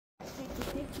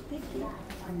Thank you.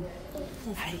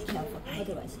 Just be careful,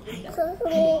 otherwise.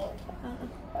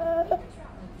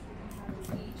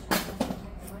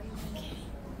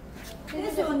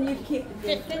 This one you keep.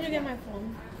 Can you get my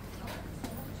phone?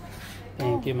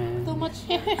 Thank you, man. Too much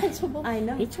hair. I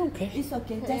know. It's okay. It's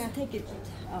okay. Just take it.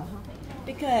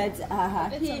 Because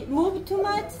he moved too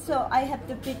much, so I have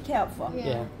to be careful.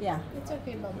 Yeah. Yeah. It's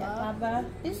okay, Baba. Yeah, Baba.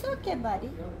 It's okay, buddy.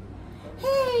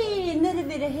 Hey, little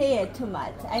bit of hair too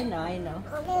much. I know.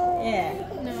 Yeah.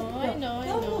 No, I know.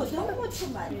 Don't move too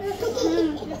much. It's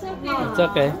okay. It's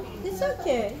okay. It's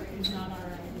okay.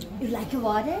 You like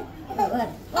water? Water.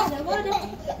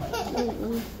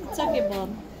 It's okay, Bob.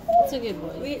 It's okay,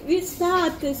 boy. We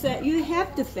start this. You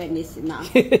have to finish now.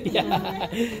 Yeah.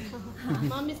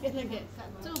 Mommy's gonna get cut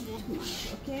too.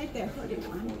 Okay, there.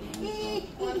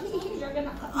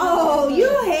 Oh,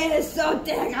 your hair is so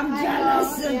thick. I'm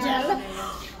jealous. So jealous.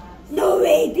 No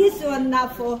way, this one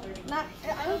not for. Not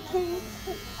okay.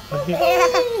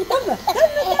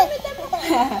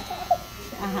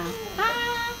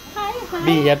 B,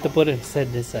 you have to put it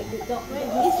side this side. It's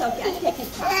okay. I take it.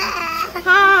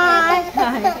 Hi.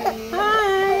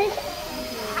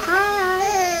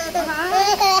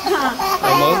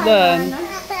 Almost done.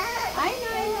 I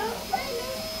know.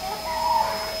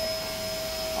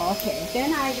 Okay, then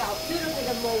I got a little bit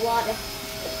of more water.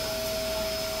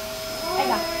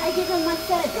 I give him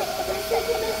massage.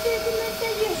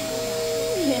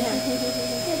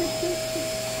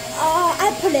 Oh,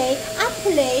 I play.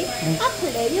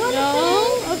 You want to No.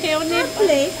 play? Okay, only. I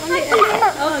play.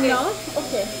 Oh, Okay. no?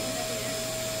 Okay.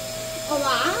 Oh,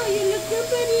 wow, you look so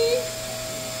pretty.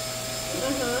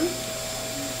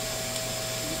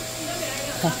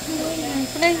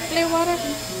 Play water.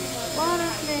 Water,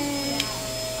 play.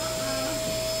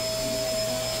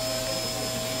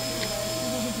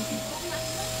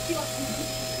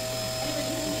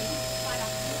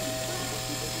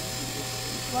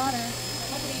 Water.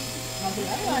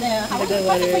 How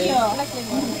Water. for you?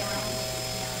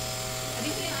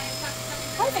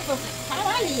 Perfect for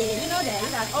Hawaii. You know that. You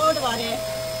got all the water.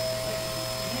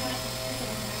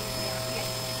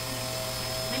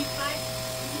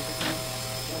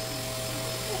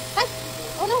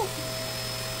 Oh no.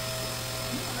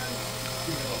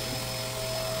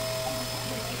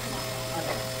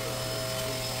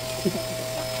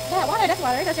 Yeah, water. That's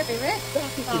water. That's your favorite.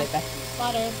 Like that.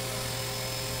 Water.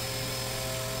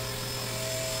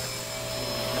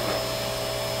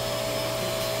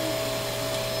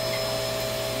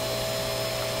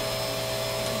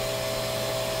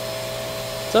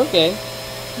 It's okay.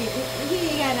 He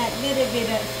got a little bit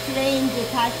of strange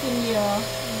touching you.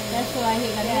 That's why he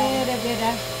got a little bit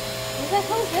of. Who's that?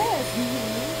 Who's this?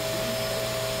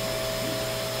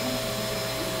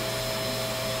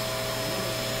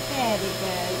 Very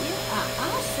good. You are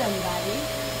awesome, buddy.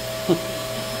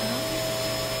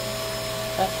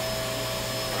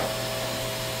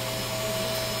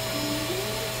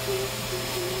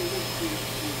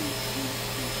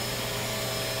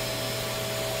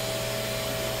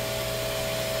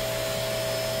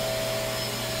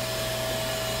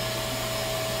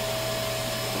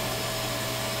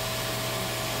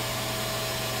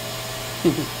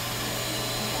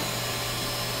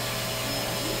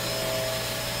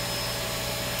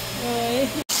 Rồi.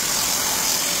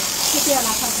 Cái kia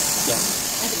là không. Yeah.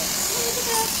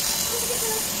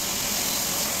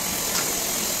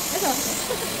 That's all.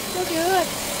 So good.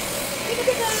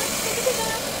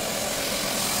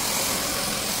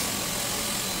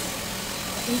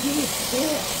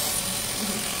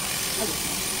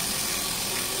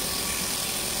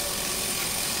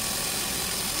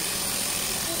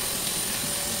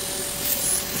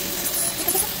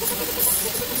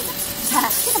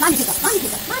 많이 찍어.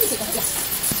 야.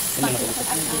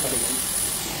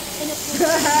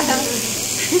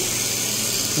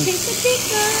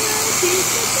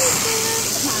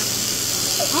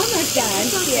 Almost done.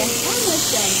 Yeah, almost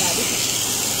done, buddy.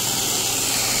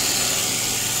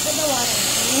 Put the water.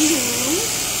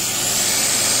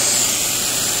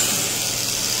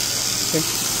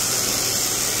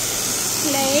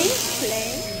 Play.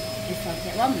 It's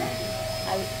okay. One more.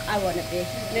 I want to be a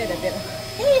little bit.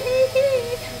 Hey.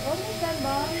 Almost done,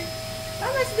 Bob.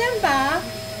 Almost done, Bob.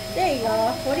 There you go.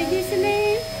 What is his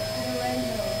name?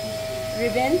 Lorenzo.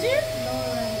 Revenge?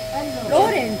 Lorenzo.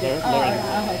 Lorenzo. Lorenzo.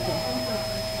 Okay.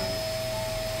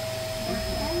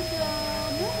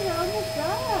 You're almost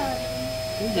done.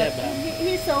 Yeah, but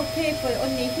He's okay for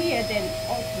only here, then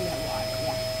open the water.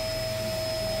 Yeah.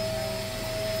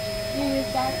 You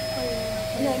use that for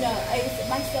your... No,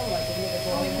 my son was a little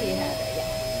boy. He had it. Yeah.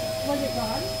 Was it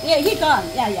gone? Yeah, he gone.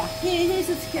 Yeah. He's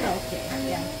still okay.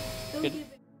 Yeah.